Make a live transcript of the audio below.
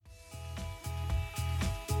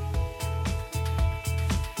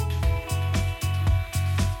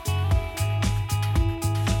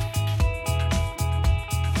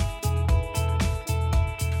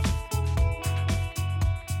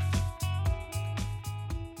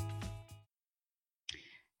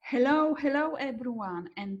Hello everyone,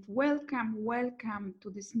 and welcome to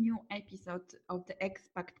this new episode of the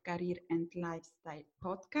Expat Career and Lifestyle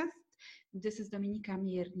podcast. This is Dominika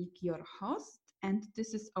Miernik, your host, and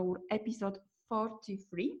this is our episode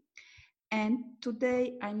 43. And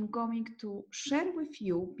today I'm going to share with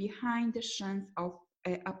you behind the scenes of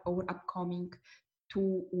our upcoming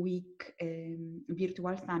 2-week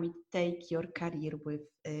virtual summit, Take Your Career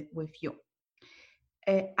with You.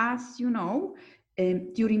 As you know,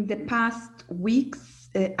 during the past weeks,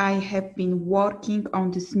 I have been working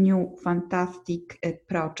on this new fantastic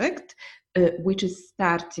project, which is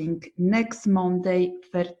starting next Monday,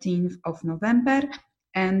 13th of November,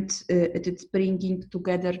 and it is bringing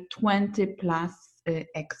together 20 plus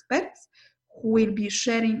experts who will be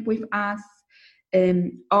sharing with us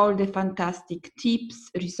all the fantastic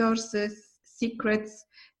tips, resources, secrets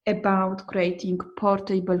about creating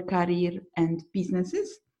portable career and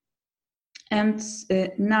businesses. And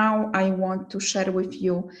now I want to share with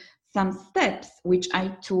you some steps which I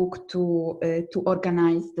took to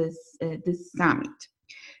organize this summit.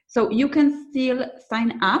 So you can still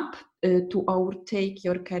sign up to our Take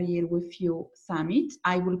Your Career with You summit.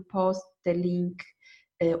 I will post the link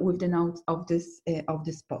with the notes of this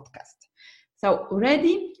podcast. So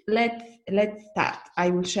ready? Let's start. I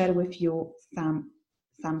will share with you some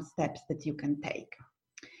steps that you can take.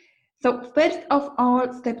 So first of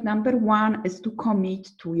all, step number 1 is to commit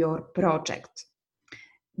to your project.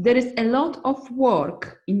 There is a lot of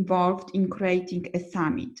work involved in creating a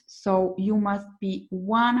summit, so you must be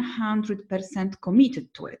 100%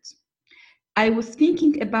 committed to it. I was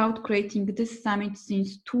thinking about creating this summit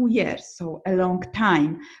since 2 years, so a long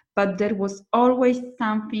time, but there was always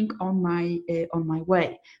something on my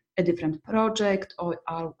way, a different project, or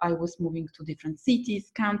I was moving to different cities,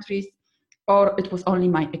 countries, or it was only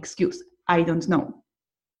my excuse. I don't know.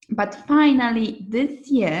 But finally, this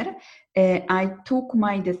year, I took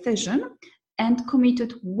my decision and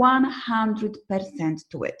committed 100%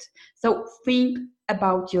 to it. So think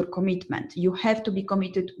about your commitment. You have to be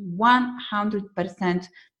committed 100%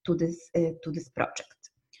 to this project.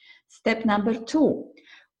 Step number 2,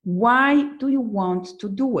 why do you want to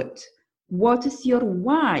do it? What is your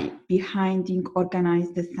why behind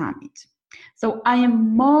organizing the summit? So I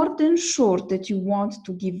am more than sure that you want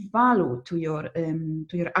to give value to your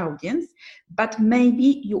audience, but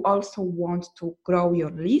maybe you also want to grow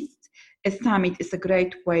your list. A summit is a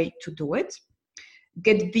great way to do it.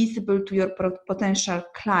 Get visible to your potential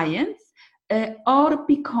clients, or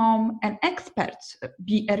become an expert,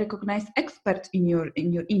 be a recognized expert in your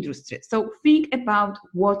industry. So think about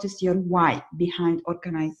what is your why behind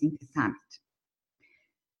organizing a summit.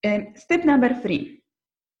 Step number 3.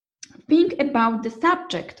 Think about the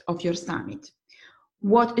subject of your summit,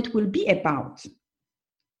 what it will be about.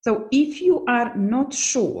 So if you are not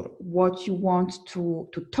sure what you want to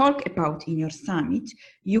talk about in your summit,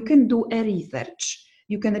 you can do a research.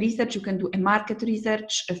 You can do a market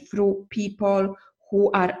research through people who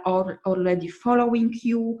are already following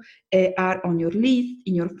you, are on your list,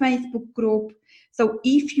 in your Facebook group. So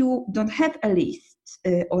if you don't have a list,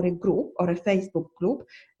 or a group or a Facebook group,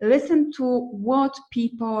 listen to what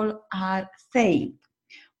people are saying.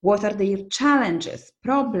 What are their challenges,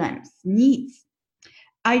 problems, needs?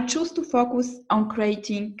 I choose to focus on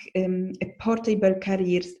creating portable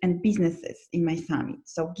careers and businesses in my summit.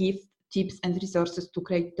 So give tips and resources to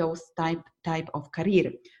create those type of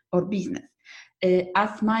career or business.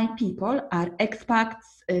 As my people are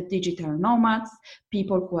expats, digital nomads,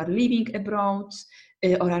 people who are living abroad,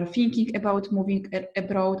 or are thinking about moving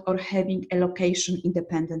abroad or having a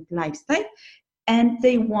location-independent lifestyle, and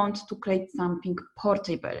they want to create something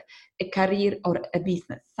portable, a career or a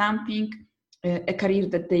business, a career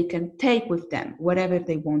that they can take with them wherever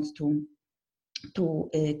they want to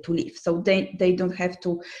live. So they don't have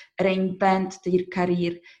to reinvent their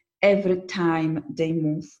career every time they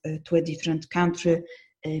move to a different country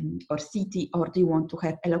or city, or they want to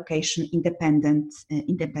have a location independent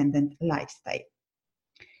lifestyle.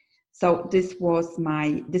 So this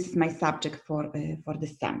is my subject for the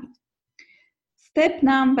summit. Step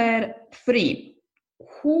number 3,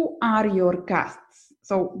 who are your guests?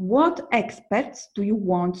 So what experts do you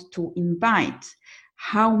want to invite?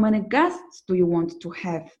 How many guests do you want to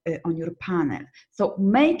have on your panel? So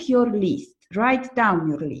make your list, write down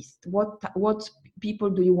your list. What people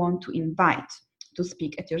do you want to invite to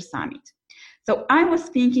speak at your summit? So I was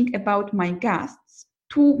thinking about my guests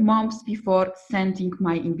 2 months before sending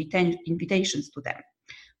my invitations to them.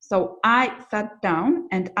 So I sat down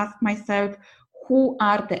and asked myself, who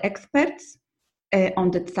are the experts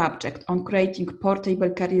on that subject, on creating portable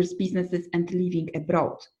careers, businesses, and living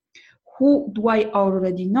abroad? who do I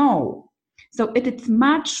already know? So it is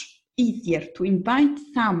much easier to invite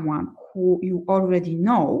someone who you already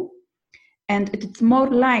know, and it is more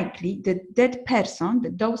likely that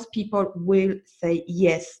that those people will say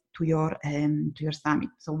yes to your summit.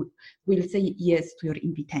 So will say yes to your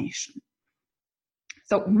invitation.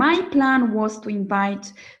 So my plan was to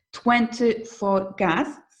invite 24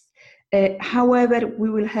 guests. However, we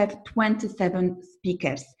will have 27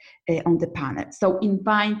 speakers on the panel. So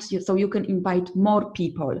you can invite more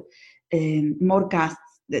people, more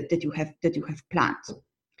guests that you have planned.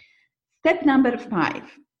 Step number 5.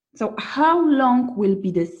 So how long will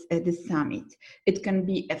be this summit? It can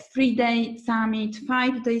be a 3-day summit,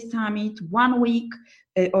 5-day summit, 1 week,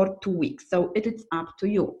 or 2 weeks. So it is up to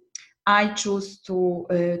you. I choose to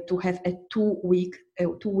have a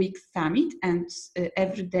 2-week summit, and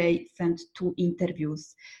every day send 2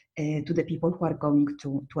 interviews to the people who are going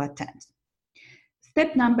to attend.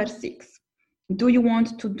 Step number 6. Do you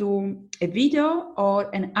want to do a video or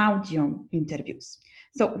an audio interviews?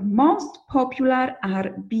 So most popular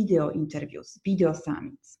are video interviews, video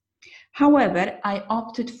summits. However, I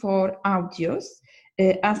opted for audios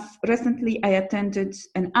as recently I attended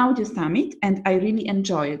an audio summit and I really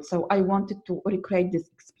enjoyed it. So I wanted to recreate this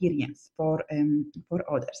experience for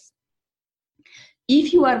others.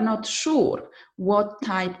 If you are not sure what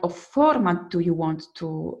type of format do you want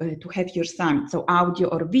to have your summit, so audio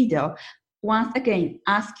or video, once again,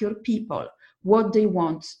 ask your people what they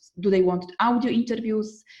want. Do they want audio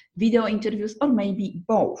interviews, video interviews, or maybe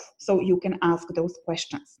both? So you can ask those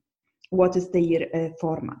questions. What is their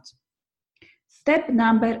format? Step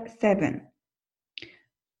number 7.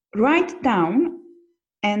 Write down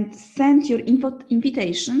and send your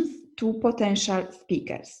invitations to potential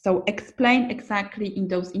speakers. So explain exactly in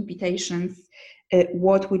those invitations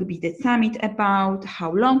what will be the summit about,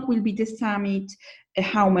 how long will be the summit,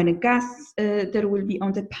 how many guests there will be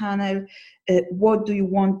on the panel, what do you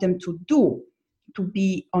want them to do to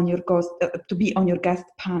be on your guest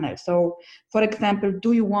panel. So, for example,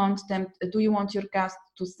 do you want your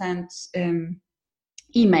guests to send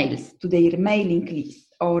emails to their mailing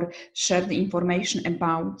list or share the information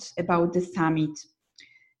about the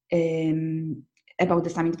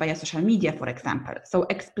summit via social media, for example. So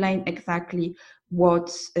explain exactly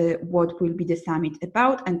what will be the summit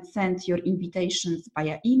about and send your invitations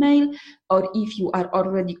via email, or if you are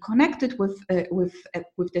already connected with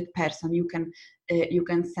that person, you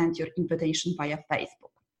can send your invitation via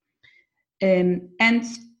Facebook. And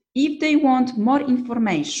if they want more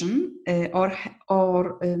information or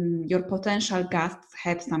your potential guests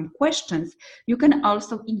have some questions, you can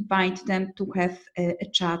also invite them to have a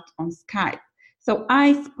chat on Skype. So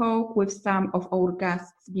I spoke with some of our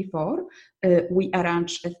guests before. We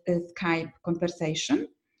arranged a Skype conversation,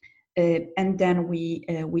 and then we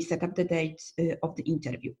set up the date of the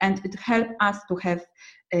interview. And it helped us to have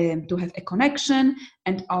a connection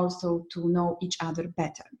and also to know each other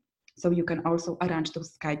better. So you can also arrange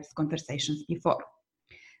those Skype conversations before.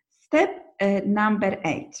 Step number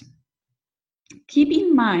 8. Keep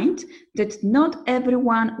in mind that not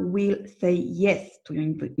everyone will say yes to your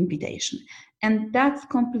invitation, and that's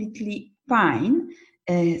completely fine.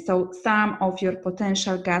 So some of your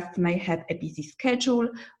potential guests may have a busy schedule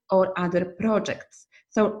or other projects.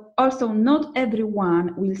 So also not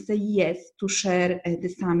everyone will say yes to share the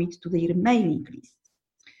summit to their mailing list.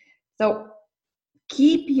 So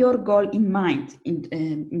keep your goal in mind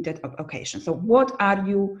in that occasion. So what are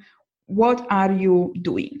you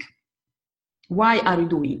doing? Why are you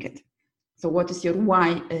doing it? So what is your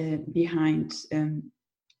why behind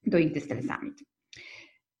doing this telesummit?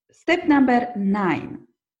 Step number 9.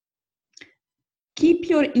 Keep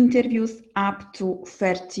your interviews up to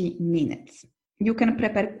 30 minutes. You can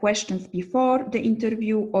prepare questions before the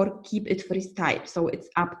interview or keep it freestyle. So it's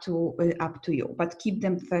up to you, but keep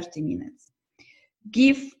them 30 minutes.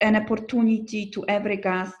 Give an opportunity to every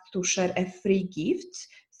guest to share a free gift.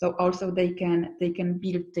 So also they can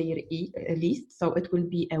build their list. So it will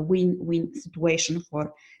be a win-win situation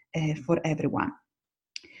for everyone.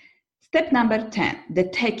 Step number 10, the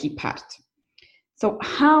techie part. So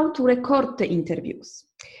how to record the interviews.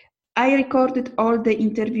 I recorded all the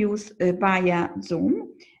interviews via Zoom,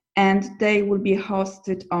 and they will be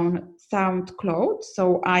hosted on SoundCloud.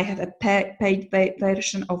 So I have a paid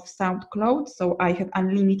version of SoundCloud, so I have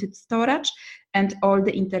unlimited storage, and all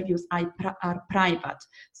the interviews are private.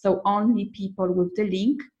 So only people with the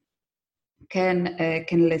link can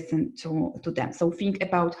listen to them. So think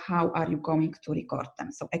about how are you going to record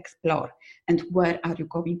them. So explore, and where are you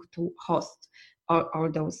going to host all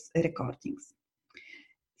those recordings.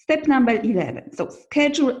 Step number 11. So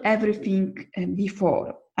schedule everything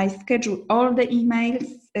before. I schedule all the emails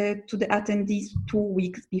to the attendees 2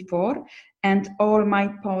 weeks before, and all my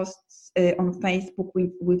posts on Facebook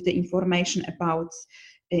with the information about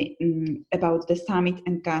the summit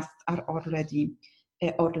and guests are already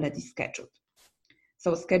scheduled.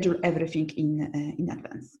 So schedule everything in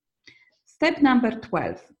advance. Step number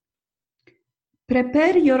 12.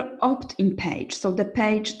 Prepare your opt-in page, so the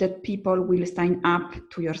page that people will sign up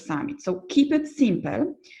to your summit. So keep it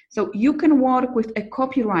simple. So you can work with a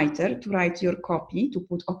copywriter to write your copy, to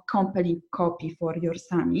put a compelling copy for your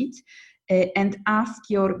summit, and ask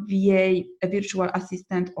your VA, a virtual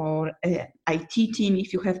assistant, or IT team,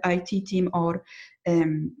 if you have IT team, or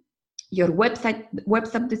your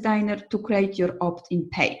website designer to create your opt-in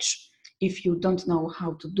page if you don't know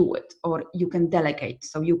how to do it, or you can delegate,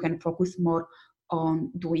 so you can focus more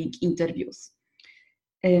on doing interviews.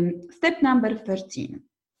 Step number 13,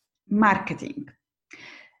 marketing.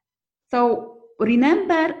 So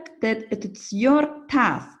remember that it's your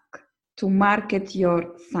task to market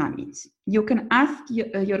your summit. You can ask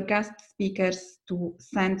your guest speakers to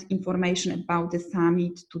send information about the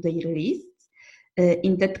summit to their lists.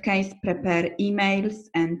 In that case, prepare emails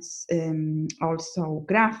and also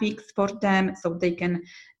graphics for them, so they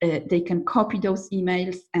can copy those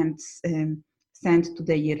emails and send to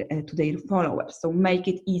their followers. So make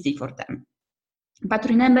it easy for them. But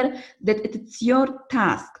remember that it's your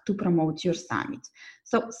task to promote your summit.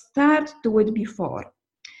 So start to it before.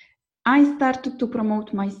 I started to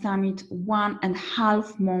promote my summit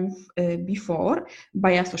 1.5 months before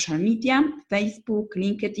via social media, Facebook,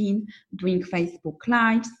 LinkedIn, doing Facebook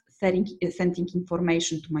Lives, sending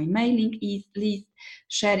information to my mailing list,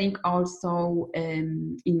 sharing also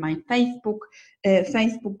in my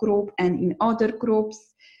Facebook group and in other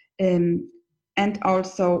groups, and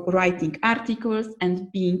also writing articles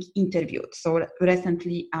and being interviewed. So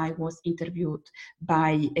recently I was interviewed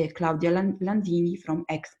by Claudia Landini from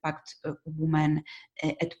Expat Women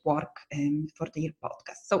at Work for their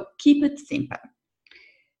podcast. So keep it simple.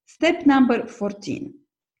 Step number 14,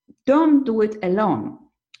 don't do it alone.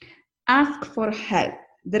 Ask for help.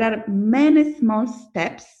 There are many small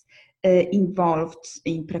steps involved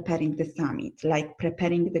in preparing the summit, like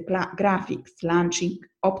preparing the graphics, launching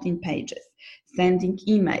opt-in pages, sending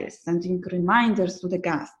emails, sending reminders to the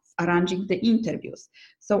guests, arranging the interviews.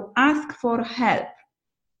 So ask for help.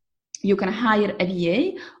 You can hire a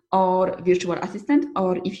VA or virtual assistant,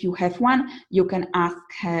 or if you have one, you can ask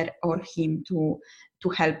her or him to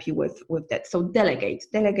help you with that. So delegate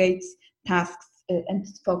tasks and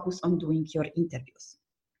focus on doing your interviews.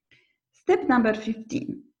 Step number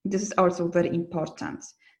 15. This is also very important.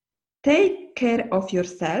 Take care of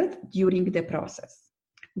yourself during the process.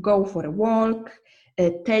 Go for a walk,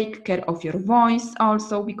 take care of your voice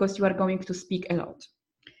also, because you are going to speak a lot.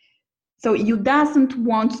 So you doesn't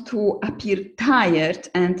want to appear tired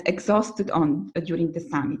and exhausted during the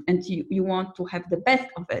summit, and you want to have the best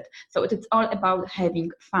of it. So it's all about having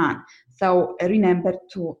fun. So remember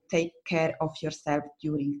to take care of yourself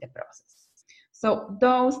during the process. So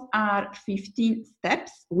those are 15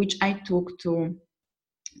 steps which I took to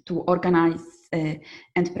organize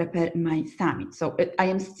and prepare my summit. So I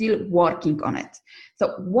am still working on it.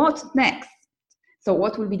 So what next? So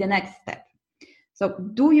what will be the next step? So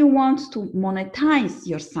do you want to monetize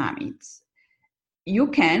your summit? You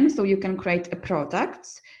can create a product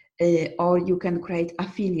or you can create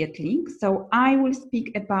affiliate links. So I will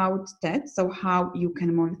speak about that, so how you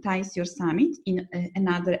can monetize your summit in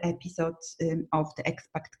another episode of the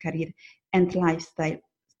Expat Career and Lifestyle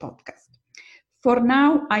podcast. For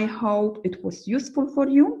now, I hope it was useful for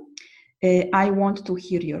you. I want to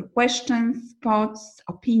hear your questions, thoughts,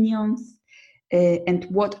 opinions, and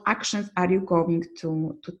what actions are you going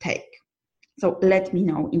to take. So let me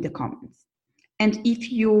know in the comments. And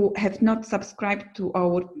if you have not subscribed to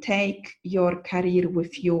our Take Your Career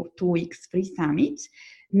With You 2 weeks free summit,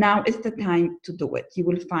 now is the time to do it. You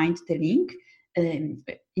will find the link in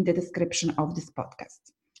the description of this podcast.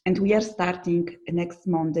 And we are starting next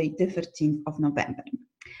Monday, the 13th of November.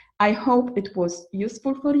 I hope it was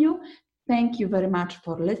useful for you. Thank you very much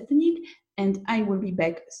for listening, and I will be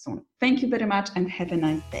back soon. Thank you very much and have a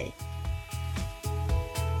nice day.